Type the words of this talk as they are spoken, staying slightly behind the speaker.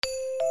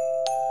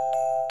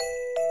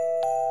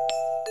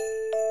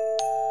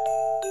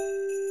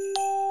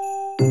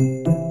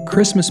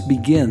Christmas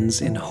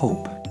begins in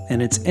hope,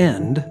 and its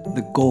end,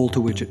 the goal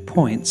to which it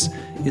points,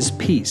 is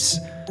peace.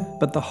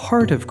 But the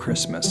heart of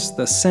Christmas,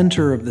 the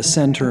center of the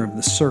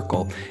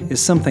circle,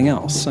 is something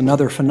else,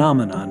 another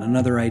phenomenon,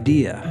 another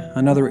idea,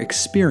 another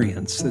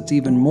experience that's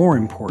even more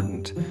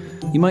important.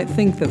 You might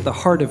think that the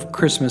heart of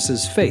Christmas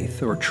is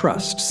faith or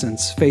trust,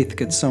 since faith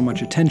gets so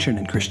much attention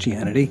in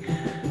Christianity,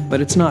 but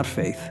it's not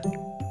faith.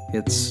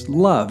 It's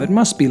love. It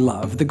must be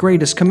love. The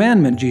greatest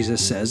commandment,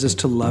 Jesus says, is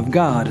to love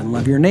God and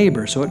love your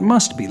neighbor, so it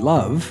must be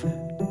love.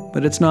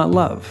 But it's not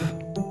love.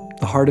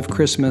 The heart of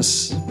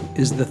Christmas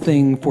is the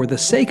thing for the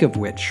sake of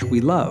which we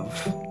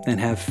love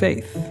and have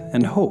faith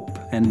and hope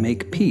and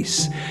make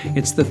peace.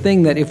 It's the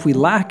thing that if we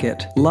lack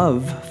it,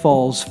 love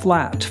falls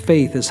flat,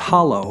 faith is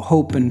hollow,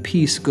 hope and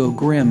peace go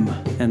grim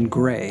and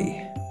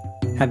gray.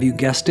 Have you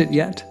guessed it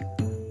yet?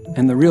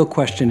 And the real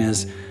question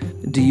is,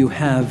 do you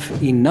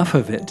have enough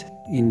of it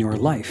in your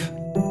life?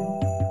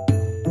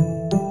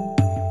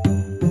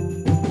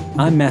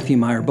 I'm Matthew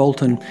Meyer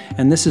Bolton,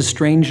 and this is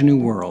Strange New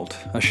World,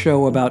 a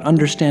show about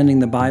understanding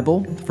the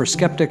Bible for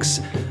skeptics,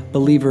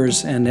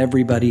 believers, and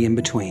everybody in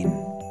between.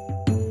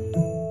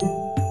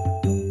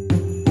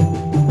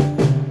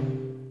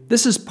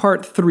 This is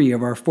part 3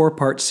 of our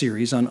 4-part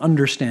series on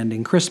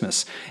understanding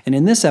Christmas, and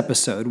in this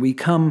episode we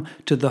come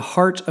to the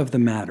heart of the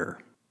matter.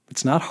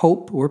 It's not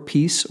hope or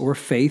peace or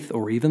faith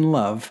or even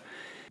love.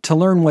 To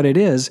learn what it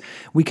is,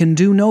 we can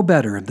do no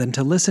better than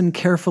to listen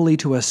carefully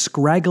to a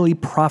scraggly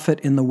prophet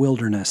in the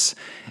wilderness,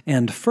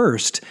 and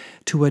first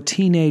to a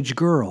teenage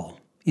girl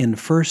in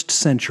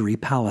first-century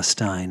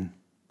Palestine.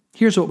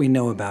 Here's what we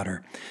know about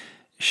her.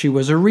 She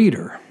was a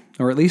reader,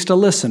 or at least a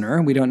listener.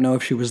 We don't know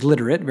if she was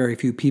literate. Very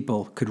few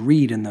people could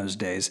read in those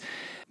days.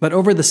 But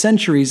over the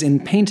centuries,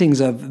 in paintings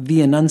of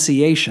the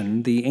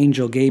Annunciation, the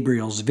angel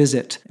Gabriel's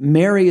visit,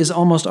 Mary is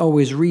almost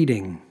always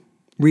reading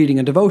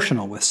a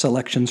devotional with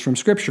selections from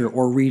Scripture,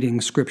 or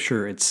reading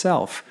Scripture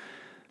itself.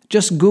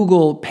 Just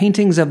Google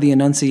paintings of the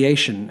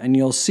Annunciation, and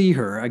you'll see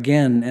her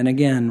again and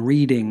again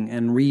reading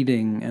and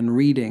reading and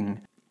reading.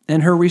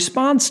 And her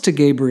response to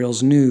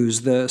Gabriel's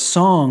news, the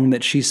song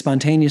that she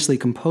spontaneously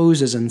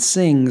composes and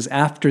sings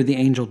after the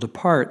angel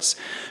departs,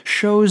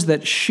 shows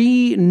that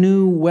she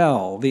knew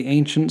well the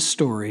ancient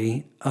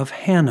story of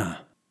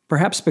Hannah,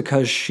 perhaps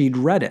because she'd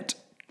read it,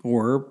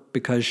 or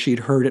because she'd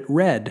heard it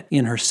read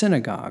in her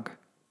synagogue.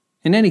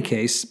 In any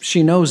case,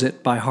 she knows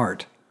it by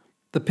heart.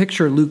 The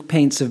picture Luke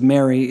paints of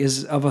Mary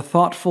is of a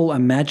thoughtful,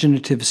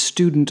 imaginative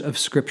student of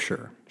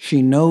Scripture.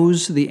 She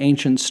knows the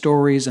ancient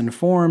stories and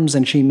forms,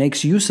 and she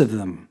makes use of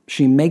them.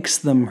 She makes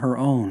them her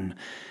own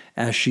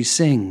as she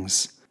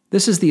sings.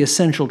 This is the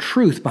essential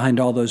truth behind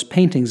all those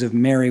paintings of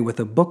Mary with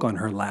a book on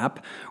her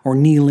lap, or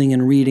kneeling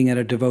and reading at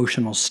a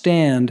devotional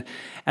stand,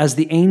 as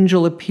the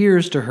angel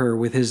appears to her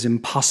with his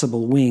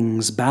impossible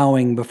wings,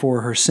 bowing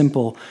before her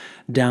simple,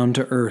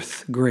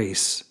 down-to-earth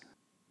grace.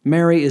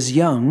 Mary is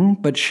young,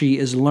 but she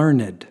is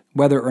learned,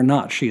 whether or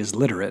not she is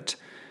literate.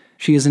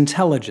 She is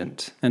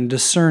intelligent and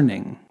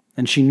discerning,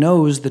 and she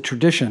knows the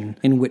tradition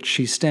in which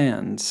she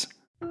stands.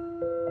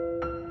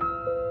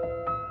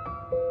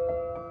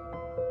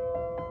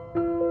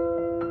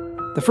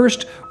 The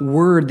first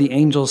word the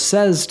angel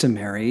says to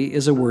Mary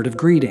is a word of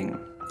greeting.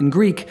 In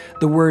Greek,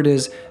 the word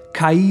is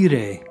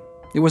chaire.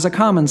 It was a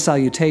common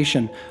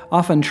salutation,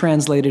 often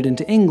translated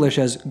into English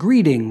as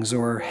greetings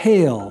or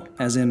hail,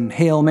 as in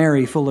Hail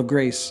Mary, full of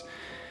grace.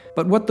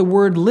 But what the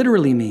word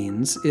literally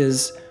means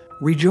is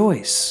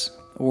rejoice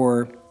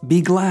or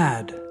be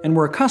glad. And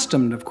we're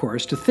accustomed, of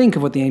course, to think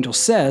of what the angel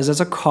says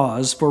as a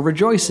cause for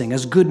rejoicing,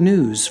 as good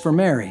news for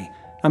Mary.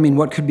 I mean,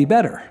 what could be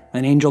better?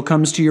 An angel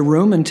comes to your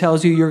room and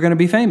tells you you're going to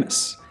be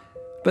famous.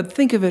 But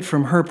think of it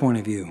from her point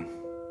of view.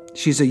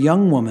 She's a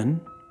young woman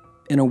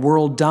in a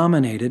world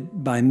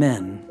dominated by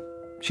men.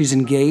 She's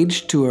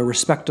engaged to a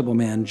respectable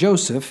man,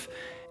 Joseph,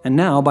 and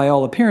now, by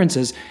all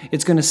appearances,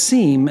 it's going to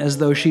seem as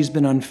though she's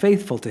been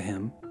unfaithful to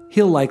him.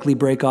 He'll likely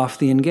break off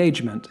the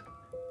engagement,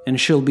 and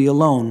she'll be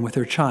alone with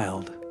her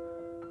child,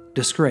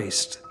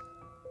 disgraced.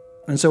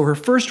 And so her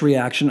first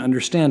reaction,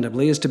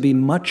 understandably, is to be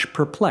much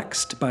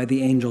perplexed by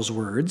the angel's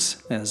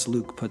words, as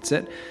Luke puts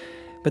it.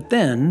 But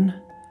then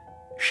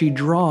she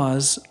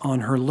draws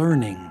on her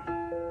learning.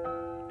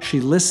 She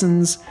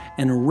listens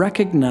and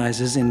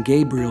recognizes in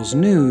Gabriel's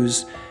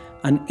news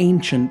an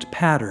ancient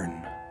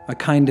pattern, a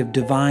kind of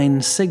divine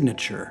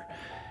signature,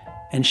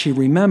 and she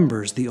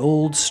remembers the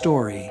old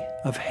story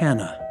of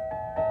Hannah.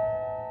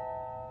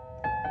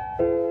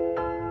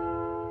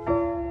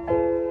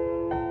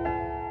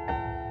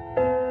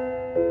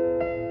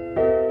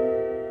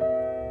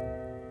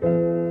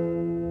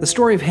 The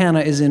story of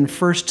Hannah is in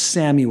 1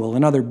 Samuel,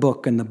 another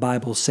book in the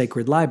Bible's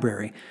sacred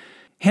library.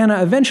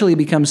 Hannah eventually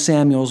becomes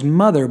Samuel's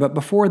mother, but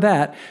before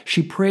that,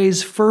 she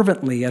prays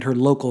fervently at her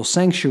local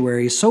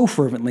sanctuary, so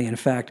fervently, in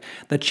fact,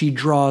 that she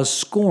draws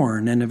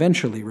scorn and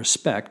eventually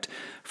respect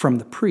from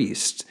the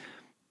priest.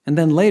 And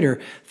then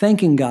later,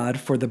 thanking God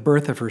for the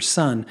birth of her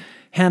son,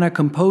 Hannah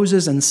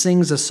composes and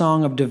sings a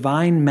song of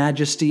divine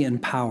majesty and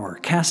power,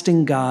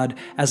 casting God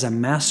as a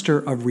master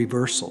of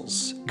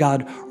reversals.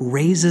 God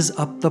raises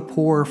up the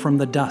poor from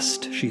the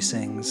dust, she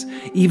sings,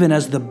 even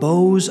as the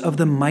bows of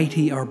the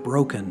mighty are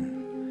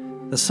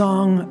broken. The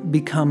song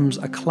becomes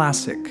a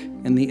classic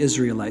in the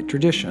Israelite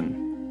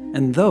tradition,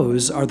 and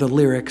those are the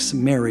lyrics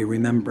Mary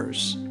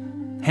remembers.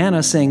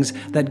 Hannah sings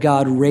that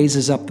God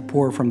raises up the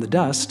poor from the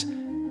dust,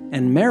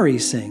 and Mary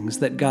sings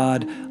that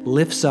God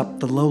lifts up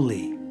the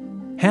lowly.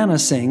 Hannah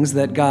sings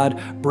that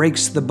God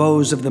breaks the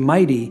bows of the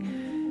mighty,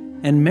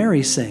 and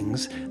Mary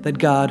sings that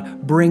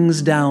God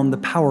brings down the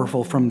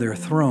powerful from their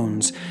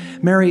thrones.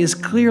 Mary is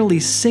clearly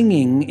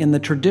singing in the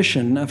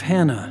tradition of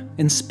Hannah,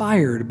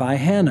 inspired by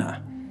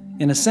Hannah.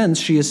 In a sense,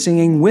 she is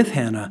singing with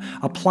Hannah,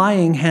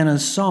 applying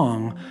Hannah's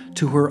song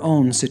to her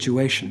own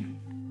situation.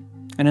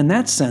 And in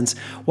that sense,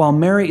 while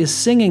Mary is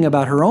singing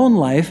about her own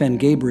life and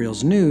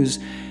Gabriel's news,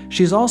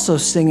 she's also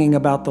singing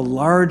about the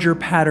larger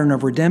pattern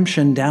of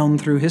redemption down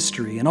through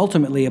history, and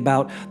ultimately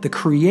about the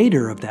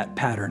creator of that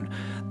pattern,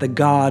 the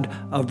God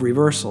of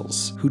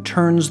reversals, who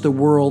turns the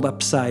world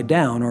upside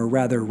down, or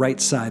rather right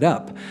side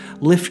up,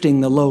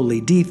 lifting the lowly,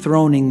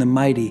 dethroning the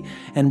mighty,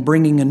 and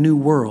bringing a new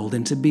world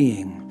into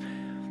being.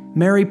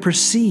 Mary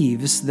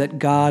perceives that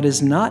God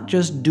is not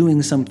just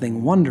doing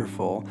something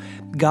wonderful,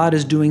 God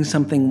is doing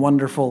something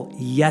wonderful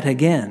yet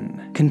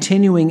again,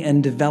 continuing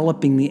and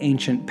developing the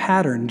ancient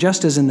pattern,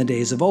 just as in the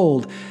days of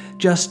old,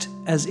 just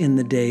as in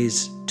the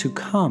days to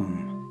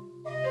come.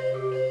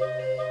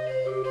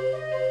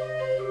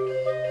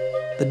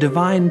 The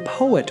divine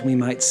poet, we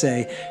might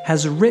say,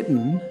 has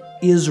written,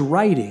 is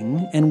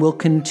writing, and will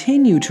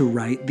continue to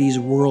write these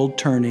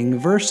world-turning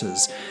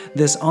verses,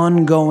 this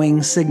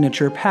ongoing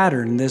signature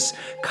pattern, this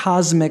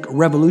cosmic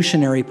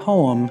revolutionary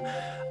poem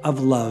of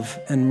love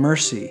and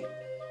mercy.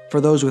 For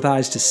those with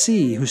eyes to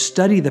see, who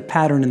study the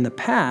pattern in the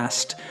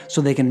past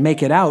so they can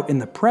make it out in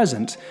the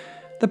present,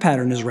 the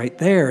pattern is right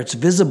there, it's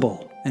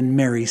visible, and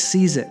Mary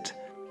sees it.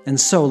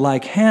 And so,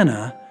 like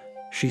Hannah,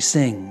 she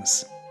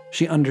sings.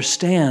 She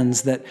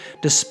understands that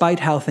despite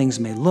how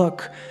things may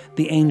look,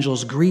 the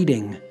angel's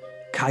greeting,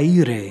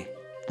 Kaire,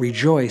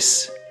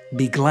 rejoice,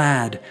 be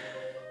glad,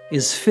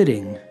 is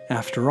fitting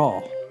after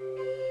all.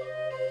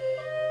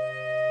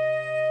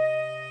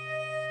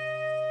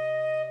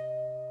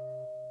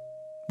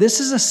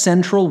 This is a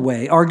central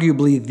way,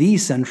 arguably the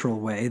central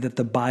way, that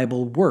the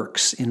Bible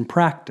works in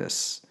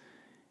practice.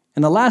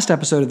 In the last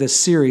episode of this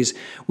series,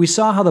 we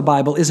saw how the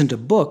Bible isn't a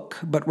book,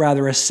 but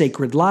rather a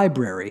sacred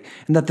library,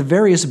 and that the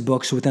various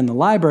books within the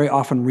library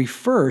often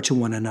refer to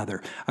one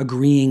another,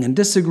 agreeing and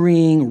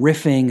disagreeing,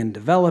 riffing and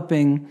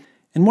developing.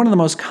 And one of the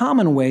most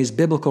common ways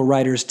biblical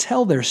writers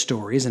tell their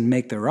stories and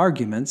make their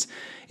arguments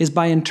is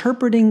by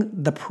interpreting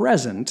the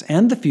present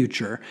and the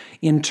future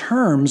in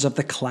terms of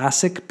the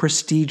classic,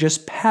 prestigious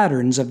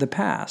patterns of the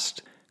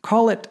past.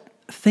 Call it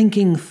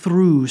thinking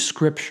through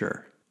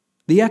Scripture.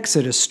 The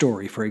Exodus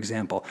story, for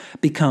example,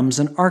 becomes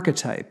an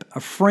archetype, a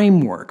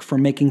framework for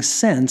making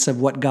sense of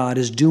what God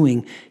is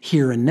doing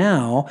here and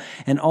now,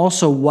 and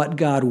also what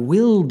God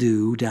will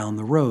do down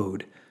the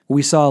road.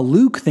 We saw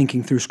Luke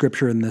thinking through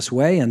Scripture in this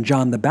way, and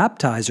John the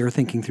Baptizer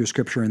thinking through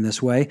Scripture in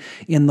this way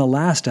in the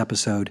last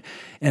episode.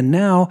 And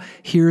now,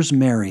 here's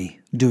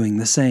Mary doing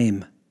the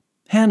same.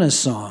 Hannah's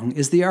song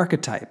is the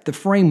archetype, the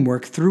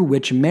framework through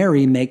which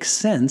Mary makes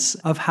sense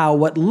of how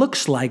what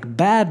looks like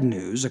bad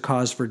news, a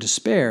cause for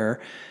despair,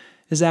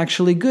 is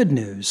actually good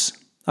news,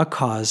 a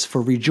cause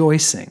for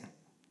rejoicing.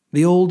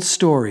 The old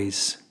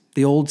stories,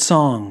 the old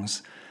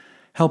songs,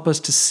 help us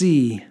to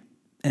see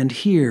and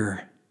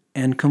hear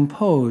and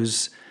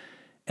compose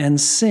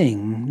and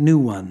sing new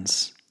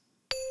ones.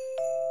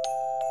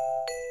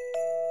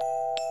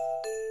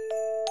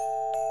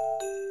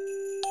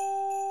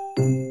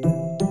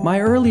 My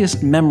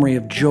earliest memory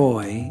of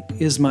joy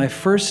is my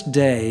first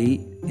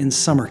day in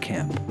summer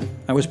camp.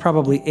 I was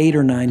probably 8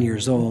 or 9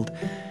 years old.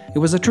 It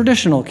was a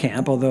traditional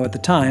camp, although at the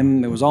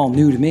time it was all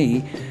new to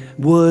me.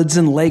 Woods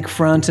and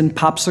lakefront and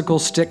popsicle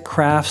stick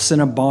crafts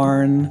in a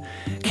barn,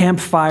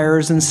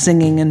 campfires and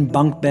singing in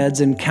bunk beds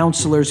and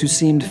counselors who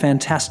seemed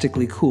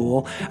fantastically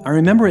cool. I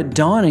remember it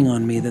dawning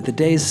on me that the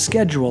day's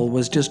schedule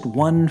was just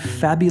one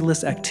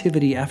fabulous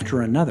activity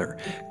after another.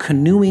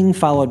 Canoeing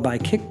followed by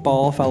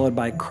kickball, followed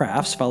by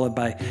crafts, followed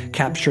by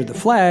capture the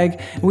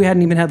flag. We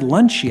hadn't even had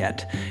lunch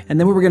yet. And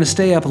then we were going to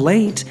stay up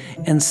late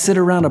and sit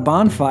around a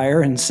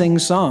bonfire and sing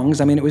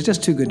songs. I mean, it was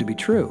just too good to be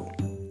true.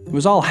 It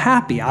was all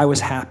happy. I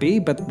was happy,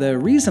 but the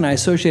reason I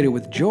associate it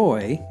with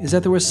joy is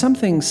that there was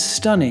something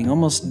stunning,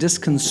 almost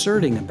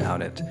disconcerting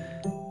about it.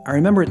 I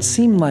remember it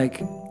seemed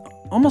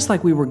almost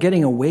like we were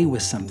getting away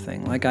with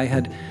something, like I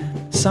had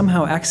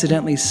somehow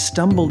accidentally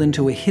stumbled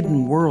into a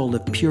hidden world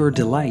of pure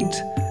delight.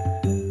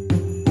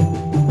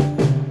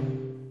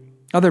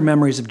 Other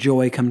memories of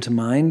joy come to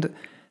mind.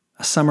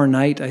 A summer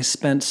night I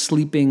spent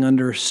sleeping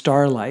under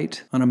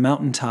starlight on a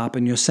mountaintop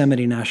in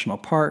Yosemite National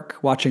Park,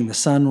 watching the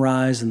sun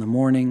rise in the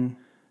morning.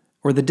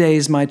 Or the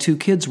days my 2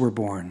 kids were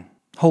born,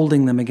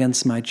 holding them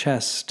against my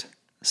chest,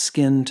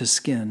 skin to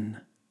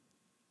skin.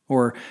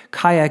 or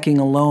kayaking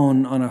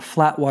alone on a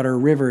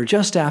flatwater river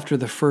just after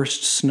the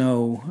first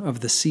snow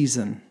of the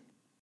season.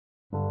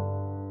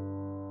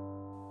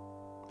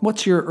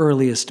 What's your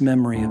earliest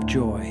memory of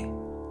joy,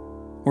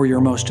 or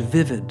your most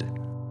vivid?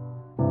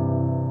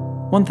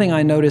 One thing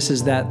I notice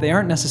is that they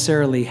aren't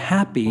necessarily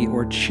happy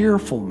or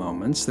cheerful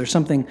moments. There's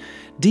something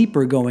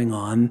deeper going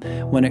on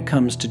when it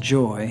comes to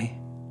joy.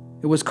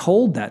 It was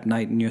cold that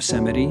night in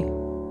Yosemite,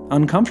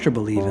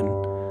 uncomfortable even.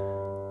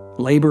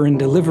 Labor and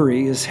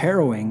delivery is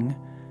harrowing,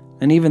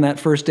 and even that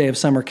first day of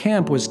summer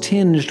camp was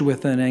tinged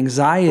with an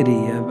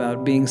anxiety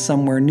about being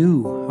somewhere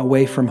new,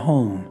 away from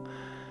home.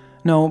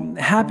 No,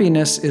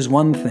 happiness is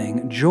one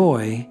thing,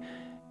 joy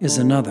is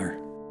another.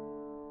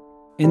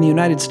 In the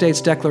United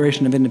States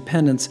Declaration of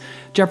Independence,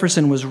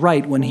 Jefferson was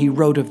right when he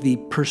wrote of the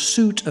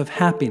pursuit of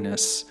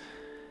happiness.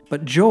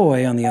 But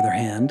joy, on the other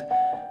hand,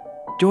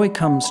 joy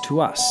comes to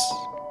us.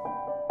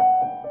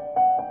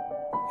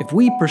 If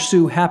we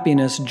pursue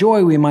happiness,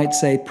 joy, we might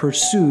say,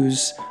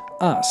 pursues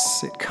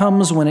us. It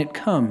comes when it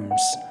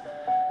comes,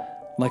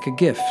 like a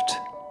gift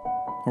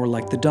or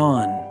like the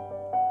dawn.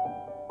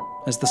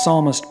 As the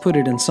psalmist put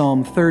it in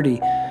Psalm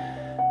 30,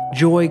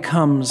 joy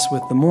comes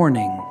with the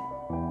morning.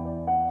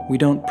 We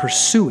don't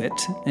pursue it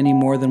any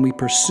more than we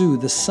pursue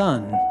the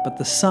sun, but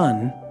the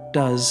sun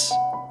does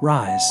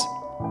rise.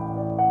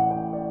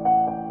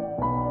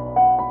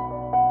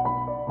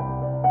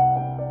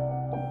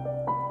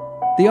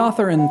 The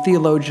author and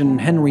theologian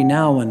Henry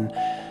Nouwen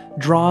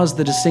draws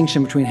the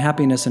distinction between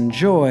happiness and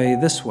joy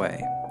this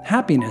way.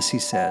 Happiness, he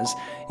says,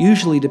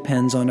 usually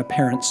depends on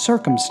apparent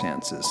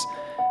circumstances,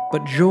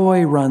 but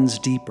joy runs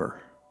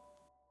deeper.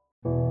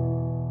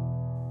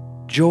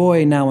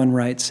 Joy, Nouwen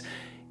writes,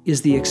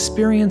 is the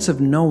experience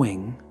of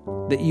knowing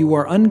that you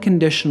are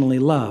unconditionally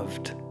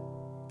loved,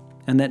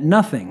 and that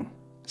nothing,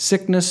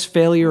 sickness,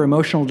 failure,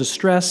 emotional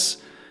distress,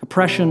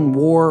 oppression,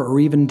 war, or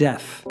even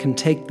death, can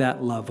take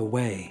that love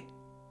away.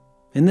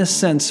 In this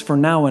sense, for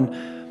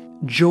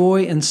Nouwen,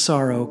 joy and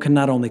sorrow can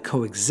not only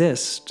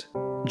coexist,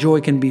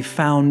 joy can be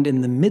found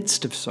in the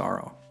midst of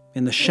sorrow,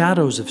 in the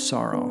shadows of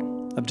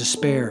sorrow, of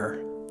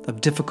despair, of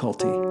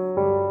difficulty.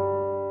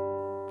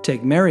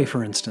 Take Mary,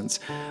 for instance.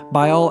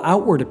 By all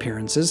outward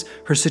appearances,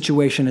 her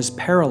situation is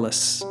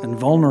perilous and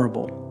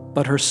vulnerable,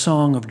 but her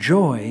song of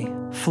joy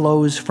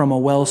flows from a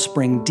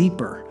wellspring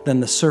deeper than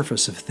the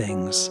surface of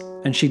things,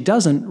 and she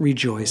doesn't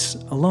rejoice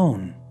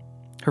alone.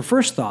 Her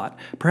first thought,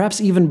 perhaps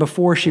even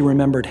before she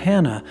remembered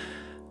Hannah,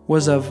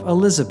 was of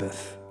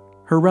Elizabeth,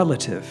 her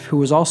relative, who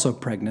was also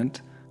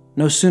pregnant.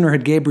 No sooner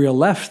had Gabriel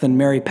left than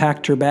Mary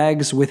packed her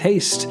bags with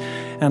haste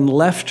and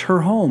left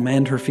her home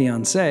and her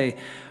fiancé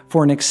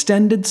for an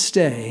extended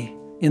stay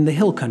in the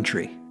hill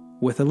country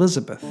with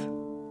Elizabeth.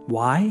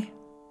 Why?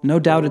 No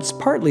doubt it's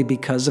partly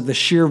because of the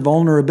sheer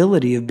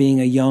vulnerability of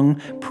being a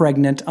young,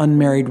 pregnant,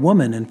 unmarried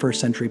woman in first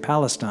century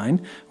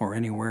Palestine, or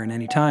anywhere and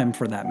any time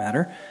for that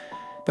matter.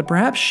 But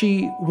perhaps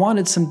she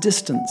wanted some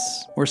distance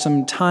or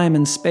some time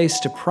and space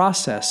to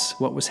process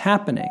what was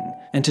happening,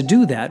 and to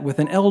do that with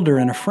an elder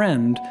and a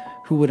friend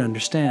who would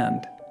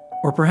understand.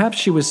 Or perhaps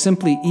she was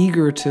simply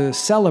eager to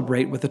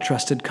celebrate with a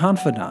trusted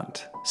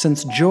confidant,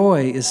 since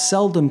joy is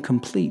seldom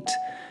complete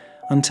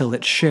until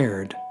it's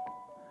shared.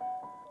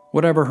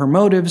 Whatever her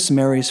motives,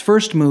 Mary's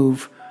first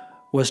move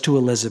was to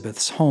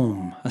Elizabeth's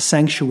home, a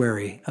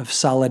sanctuary of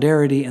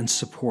solidarity and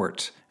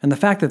support. And the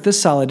fact that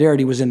this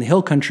solidarity was in the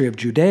hill country of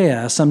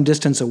Judea, some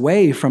distance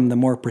away from the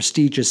more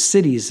prestigious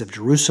cities of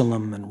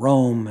Jerusalem and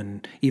Rome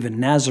and even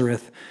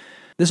Nazareth,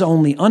 this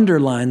only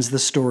underlines the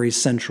story's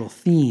central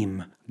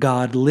theme.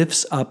 God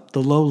lifts up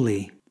the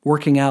lowly,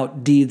 working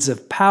out deeds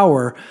of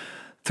power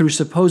through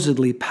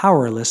supposedly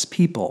powerless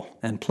people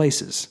and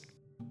places.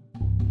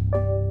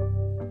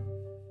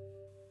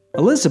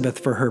 Elizabeth,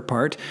 for her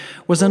part,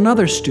 was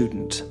another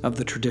student of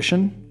the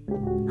tradition.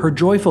 Her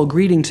joyful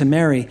greeting to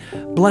Mary,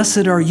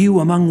 "Blessed are you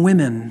among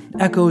women,"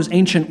 echoes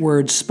ancient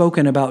words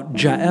spoken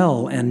about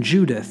Jael and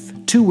Judith,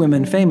 two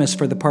women famous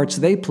for the parts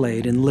they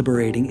played in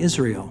liberating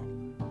Israel.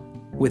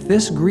 With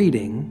this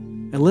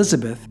greeting,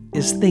 Elizabeth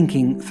is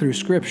thinking through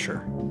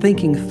Scripture,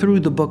 thinking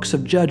through the books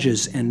of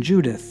Judges and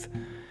Judith,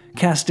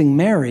 casting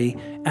Mary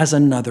as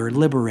another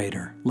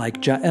liberator,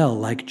 like Jael,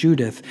 like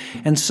Judith.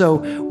 And so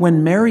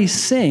when Mary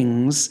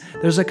sings,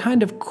 there's a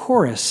kind of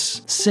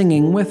chorus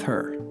singing with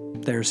her.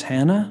 There's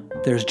Hannah,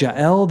 there's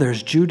Jael,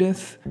 there's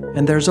Judith,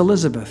 and there's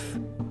Elizabeth.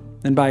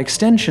 And by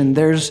extension,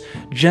 there's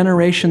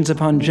generations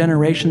upon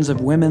generations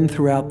of women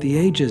throughout the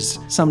ages,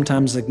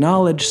 sometimes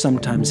acknowledged,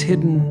 sometimes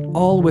hidden,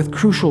 all with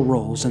crucial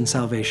roles in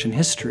salvation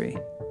history.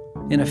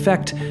 In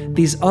effect,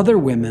 these other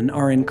women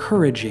are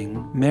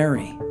encouraging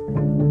Mary.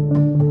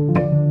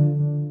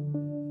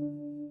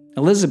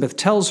 Elizabeth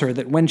tells her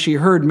that when she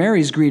heard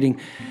Mary's greeting,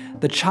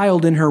 the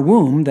child in her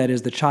womb, that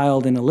is, the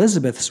child in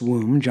Elizabeth's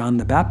womb, John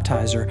the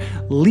Baptizer,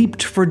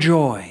 leaped for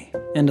joy.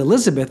 And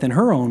Elizabeth, in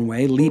her own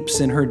way,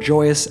 leaps in her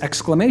joyous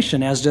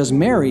exclamation, as does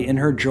Mary in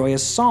her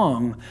joyous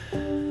song.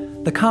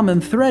 The common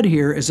thread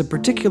here is a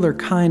particular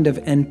kind of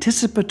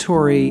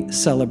anticipatory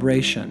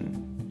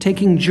celebration.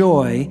 taking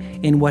joy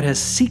in what has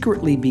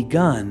secretly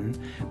begun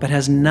but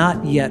has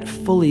not yet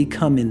fully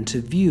come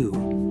into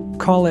view.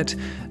 Call it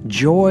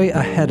joy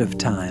ahead of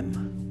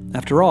time.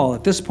 After all,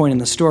 at this point in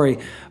the story,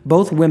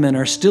 both women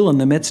are still in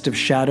the midst of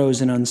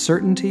shadows and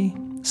uncertainty,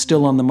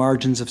 still on the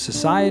margins of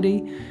society,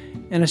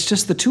 and it's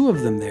just the two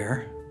of them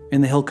there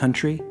in the hill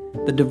country.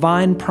 The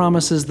divine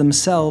promises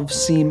themselves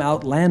seem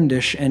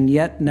outlandish, and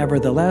yet,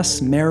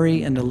 nevertheless,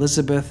 Mary and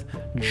Elizabeth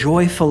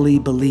joyfully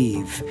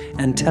believe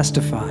and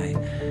testify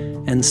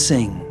and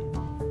sing.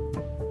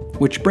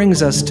 Which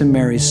brings us to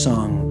Mary's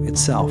song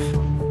itself.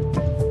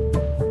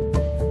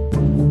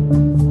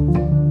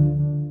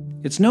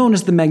 It's known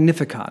as the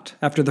Magnificat,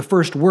 after the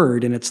first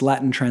word in its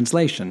Latin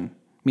translation,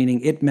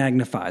 meaning it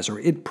magnifies or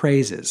it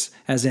praises,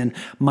 as in,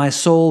 my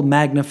soul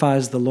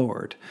magnifies the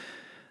Lord.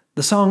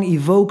 The song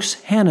evokes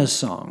Hannah's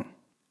song,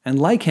 and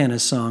like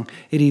Hannah's song,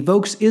 it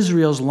evokes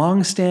Israel's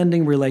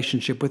long-standing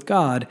relationship with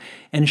God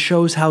and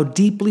shows how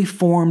deeply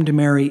formed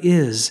Mary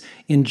is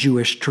in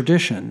Jewish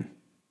tradition,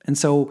 and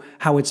so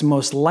how it's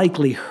most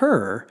likely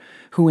her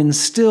who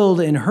instilled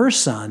in her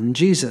son,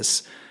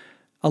 Jesus,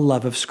 a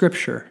love of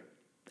Scripture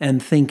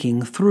and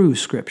thinking through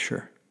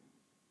Scripture.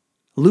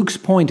 Luke's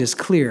point is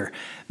clear.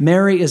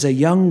 Mary is a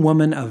young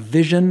woman of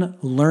vision,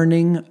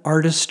 learning,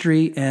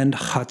 artistry, and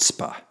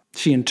chutzpah.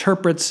 She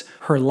interprets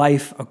her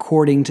life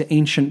according to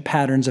ancient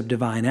patterns of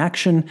divine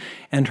action,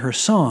 and her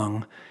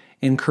song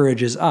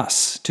encourages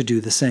us to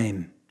do the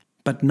same.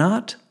 But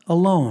not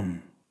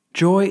alone.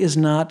 Joy is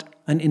not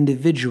an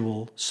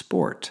individual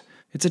sport.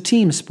 It's a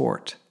team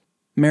sport.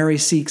 Mary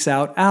seeks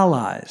out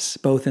allies,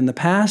 both in the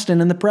past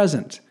and in the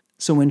present.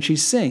 So when she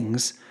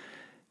sings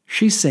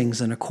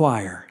in a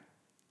choir.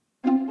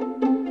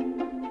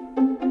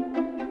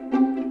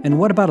 And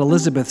what about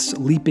Elizabeth's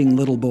leaping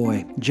little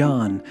boy,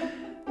 John?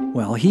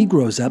 Well, he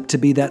grows up to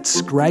be that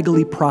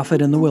scraggly prophet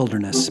in the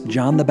wilderness,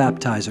 John the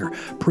Baptizer,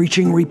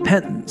 preaching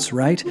repentance,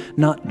 right?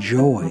 Not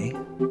joy.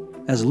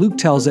 As Luke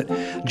tells it,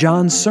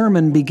 John's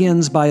sermon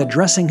begins by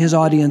addressing his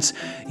audience,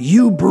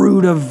 "You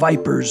brood of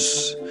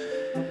vipers."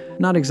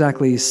 Not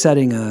exactly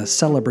setting a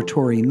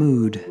celebratory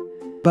mood.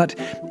 But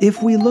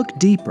if we look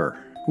deeper,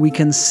 we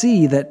can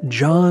see that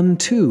John,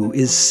 too,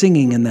 is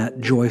singing in that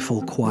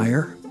joyful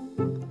choir.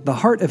 The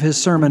heart of his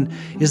sermon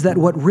is that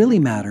what really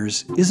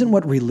matters isn't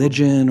what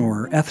religion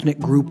or ethnic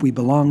group we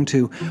belong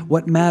to.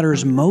 What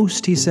matters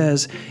most, he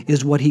says,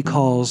 is what he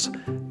calls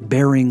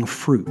bearing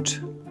fruit.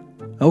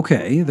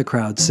 Okay, the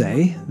crowd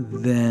say,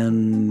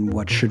 then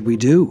what should we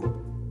do?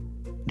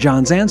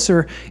 John's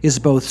answer is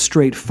both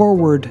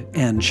straightforward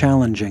and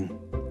challenging.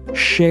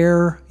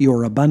 Share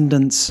your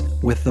abundance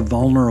with the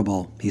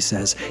vulnerable, he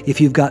says. If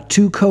you've got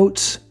 2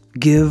 coats,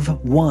 give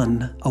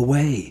 1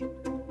 away.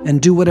 And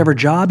do whatever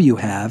job you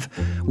have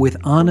with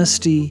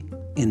honesty,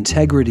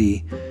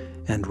 integrity,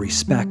 and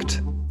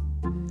respect.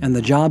 And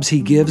the jobs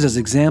he gives as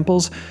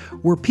examples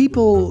were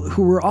people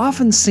who were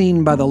often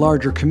seen by the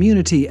larger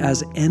community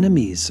as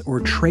enemies or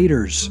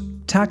traitors.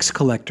 Tax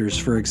collectors,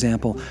 for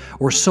example,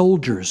 or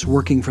soldiers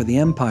working for the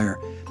empire.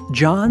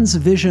 John's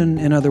vision,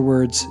 in other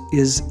words,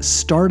 is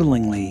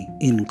startlingly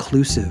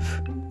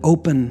inclusive,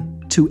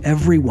 open to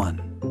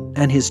everyone.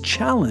 And his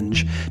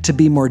challenge to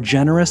be more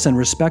generous and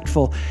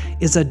respectful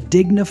is a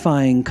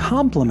dignifying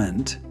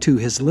compliment to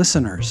his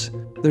listeners.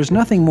 There's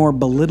nothing more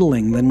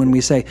belittling than when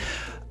we say,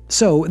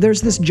 so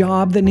there's this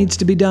job that needs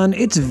to be done.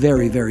 It's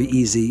very, very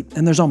easy,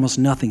 and there's almost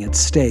nothing at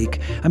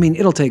stake. I mean,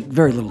 it'll take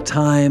very little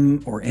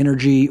time or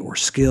energy or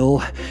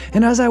skill.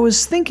 And as I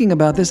was thinking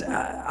about this,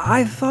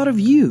 I thought of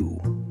you.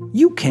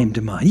 You came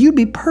to mind. You'd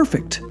be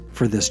perfect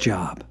for this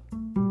job.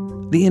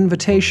 The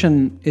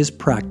invitation is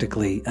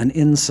practically an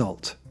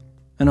insult.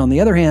 And on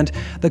the other hand,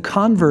 the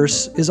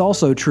converse is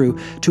also true.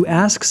 To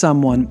ask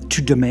someone,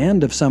 to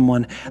demand of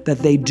someone that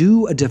they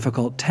do a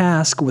difficult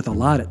task with a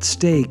lot at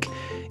stake,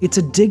 it's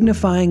a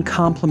dignifying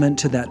compliment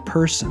to that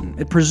person.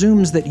 It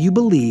presumes that you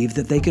believe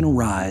that they can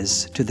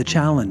rise to the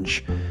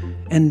challenge.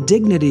 And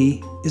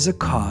dignity is a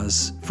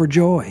cause for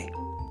joy.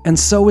 And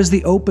so is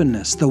the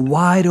openness, the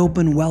wide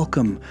open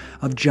welcome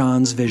of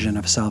John's vision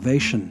of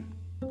salvation.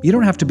 You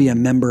don't have to be a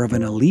member of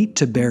an elite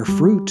to bear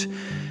fruit.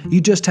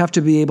 You just have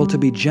to be able to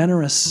be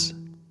generous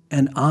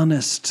and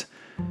honest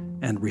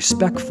and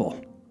respectful.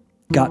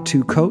 Got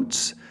 2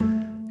 coats?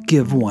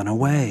 Give 1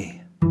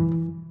 away.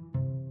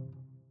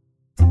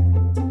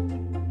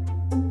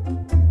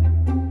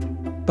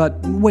 But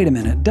wait a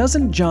minute,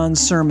 doesn't John's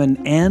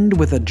sermon end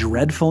with a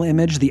dreadful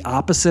image, the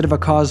opposite of a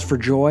cause for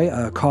joy,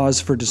 a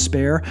cause for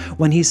despair,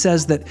 when he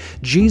says that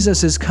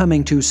Jesus is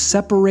coming to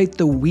separate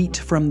the wheat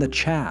from the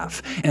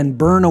chaff and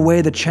burn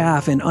away the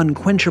chaff in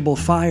unquenchable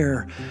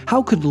fire?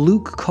 How could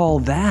Luke call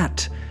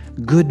that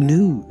good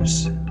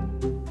news?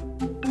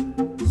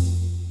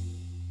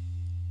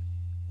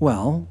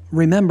 Well,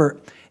 remember,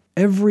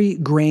 every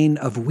grain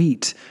of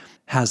wheat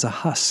has a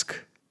husk.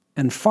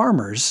 And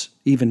farmers,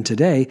 even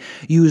today,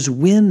 use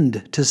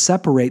wind to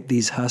separate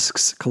these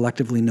husks,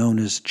 collectively known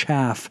as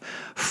chaff,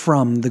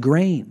 from the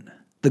grain.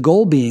 The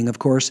goal being, of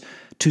course,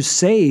 to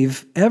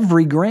save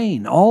every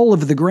grain, all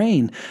of the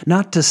grain,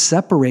 not to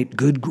separate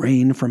good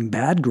grain from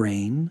bad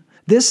grain.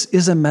 This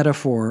is a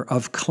metaphor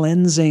of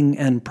cleansing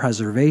and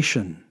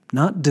preservation,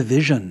 not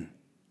division.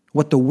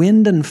 What the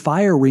wind and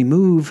fire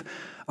remove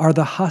are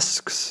the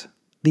husks,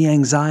 the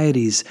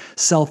anxieties,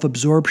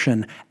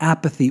 self-absorption,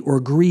 apathy, or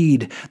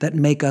greed that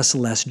make us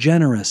less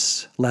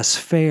generous, less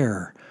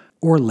fair,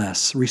 or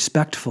less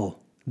respectful.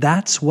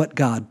 That's what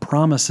God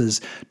promises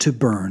to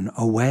burn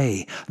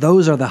away.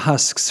 Those are the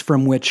husks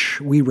from which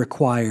we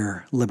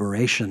require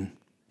liberation.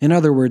 In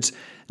other words,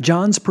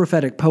 John's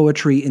prophetic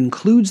poetry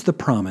includes the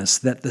promise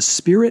that the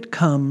Spirit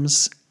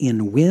comes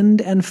in wind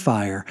and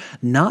fire,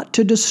 not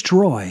to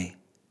destroy,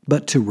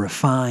 but to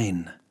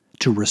refine,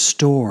 to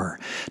restore,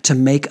 to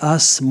make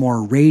us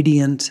more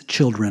radiant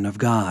children of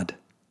God.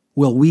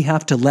 Will we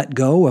have to let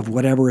go of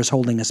whatever is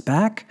holding us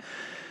back?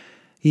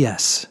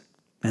 Yes.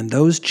 And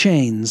those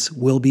chains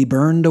will be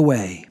burned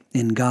away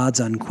in God's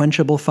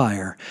unquenchable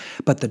fire,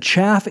 but the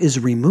chaff is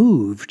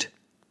removed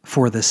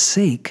for the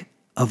sake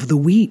of the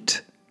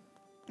wheat.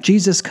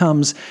 Jesus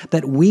comes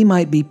that we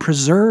might be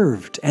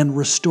preserved and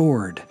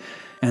restored,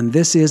 and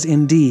this is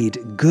indeed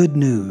good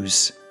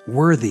news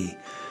worthy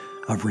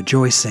of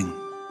rejoicing.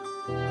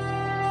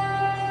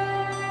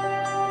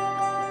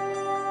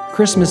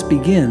 Christmas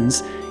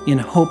begins in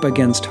hope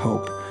against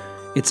hope.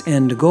 Its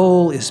end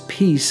goal is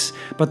peace,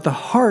 but the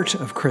heart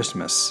of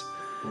Christmas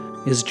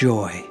is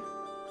joy.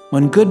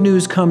 When good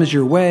news comes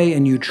your way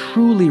and you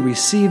truly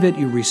receive it,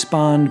 you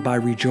respond by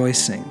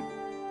rejoicing.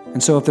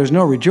 And so if there's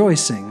no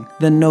rejoicing,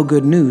 then no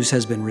good news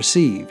has been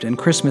received, and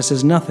Christmas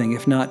is nothing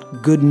if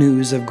not good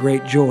news of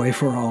great joy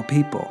for all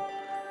people.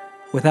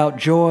 Without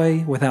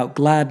joy, without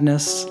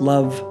gladness,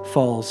 love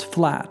falls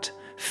flat,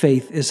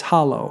 faith is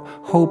hollow,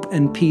 hope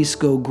and peace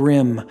go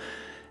grim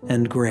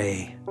and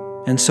gray,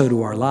 and so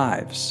do our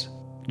lives.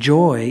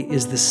 Joy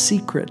is the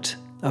secret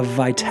of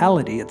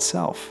vitality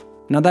itself.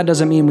 Now, that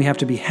doesn't mean we have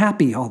to be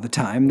happy all the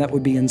time. That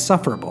would be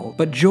insufferable.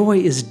 But joy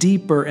is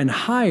deeper and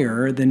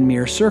higher than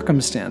mere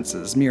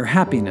circumstances, mere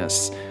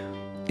happiness.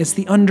 It's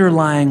the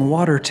underlying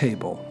water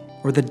table,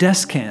 or the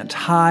descant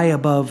high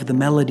above the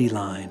melody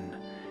line.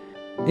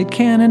 It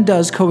can and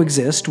does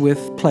coexist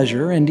with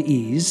pleasure and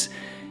ease,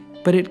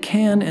 but it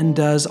can and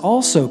does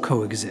also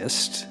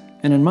coexist,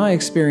 and in my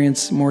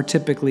experience more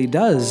typically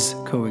does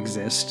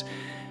coexist,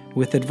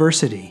 with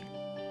adversity,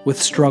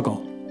 with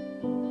struggle,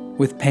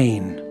 with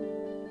pain,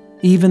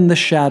 even the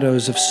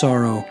shadows of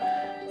sorrow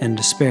and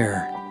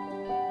despair.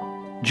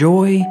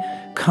 Joy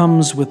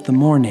comes with the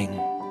morning,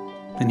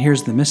 and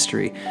here's the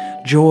mystery.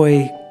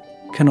 Joy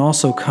can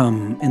also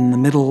come in the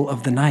middle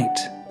of the night,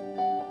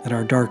 at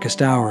our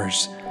darkest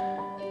hours.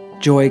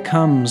 Joy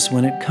comes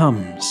when it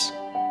comes,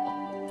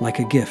 like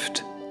a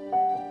gift.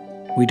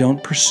 We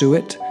don't pursue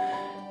it,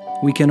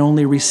 we can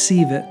only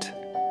receive it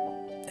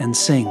and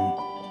sing.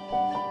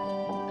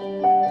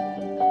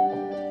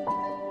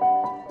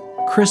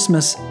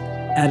 Christmas,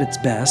 at its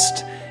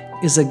best,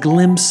 is a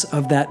glimpse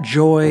of that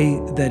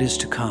joy that is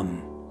to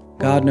come.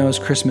 God knows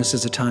Christmas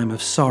is a time of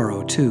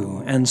sorrow,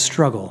 too, and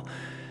struggle.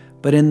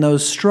 But in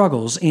those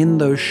struggles, in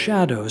those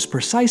shadows,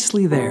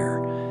 precisely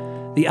there,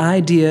 the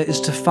idea is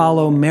to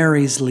follow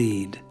Mary's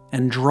lead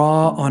and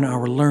draw on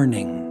our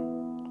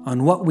learning,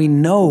 on what we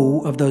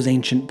know of those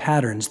ancient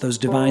patterns, those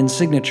divine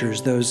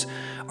signatures, those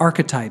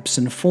archetypes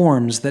and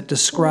forms that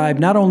describe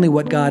not only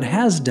what God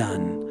has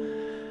done,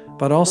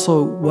 but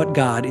also what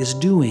God is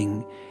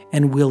doing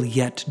and will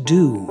yet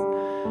do,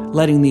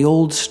 letting the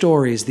old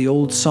stories, the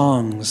old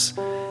songs,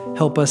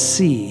 help us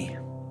see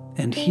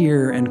and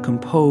hear and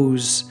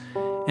compose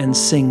and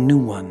sing new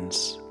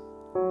ones.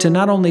 To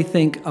not only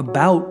think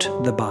about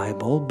the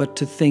Bible, but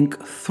to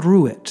think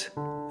through it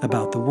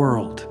about the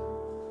world.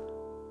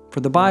 For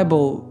the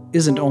Bible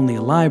isn't only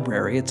a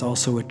library, it's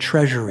also a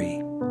treasury,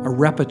 a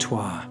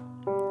repertoire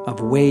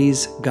of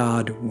ways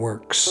God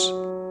works.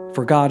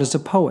 For God is a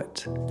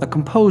poet, a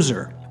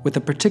composer with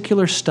a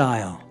particular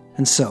style.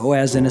 And so,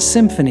 as in a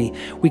symphony,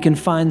 we can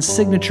find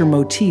signature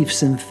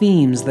motifs and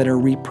themes that are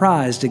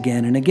reprised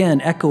again and again,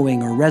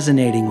 echoing or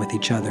resonating with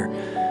each other.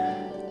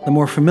 The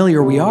more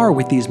familiar we are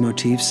with these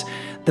motifs,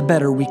 the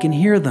better we can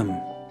hear them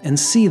and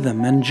see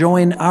them and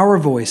join our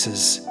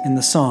voices in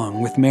the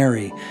song with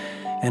Mary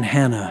and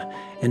Hannah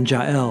and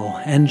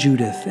Jael and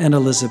Judith and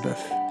Elizabeth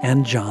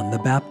and John the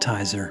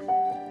Baptizer.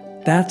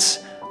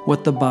 That's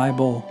what the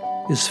Bible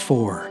is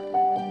for.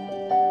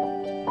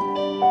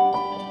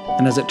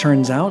 And as it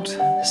turns out,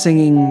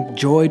 singing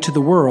joy to the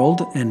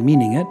world and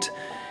meaning it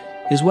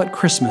is what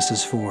Christmas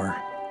is for.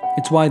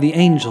 It's why the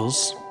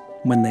angels,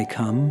 when they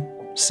come,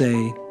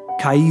 say,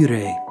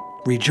 Kyrie,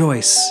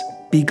 rejoice,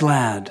 be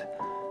glad,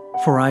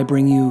 for I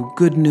bring you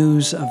good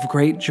news of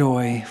great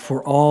joy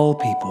for all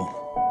people.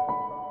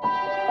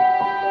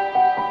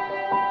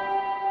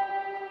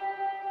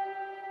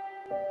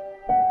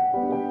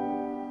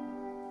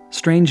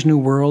 Strange New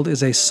World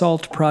is a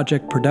SALT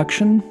Project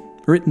production,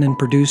 written and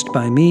produced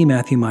by me,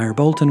 Matthew Meyer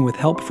Bolton, with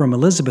help from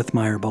Elizabeth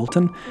Meyer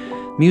Bolton.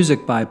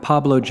 Music by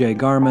Pablo J.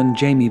 Garman,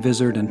 Jamie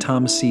Vizard, and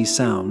Tom C.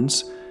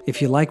 Sounds. If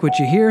you like what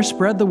you hear,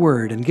 spread the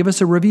word and give us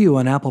a review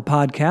on Apple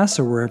Podcasts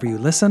or wherever you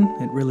listen.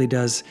 It really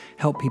does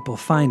help people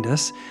find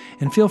us.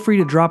 And feel free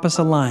to drop us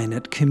a line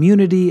at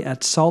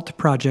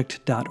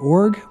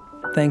community@saltproject.org.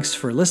 Thanks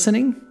for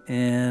listening,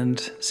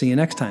 and see you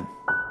next time.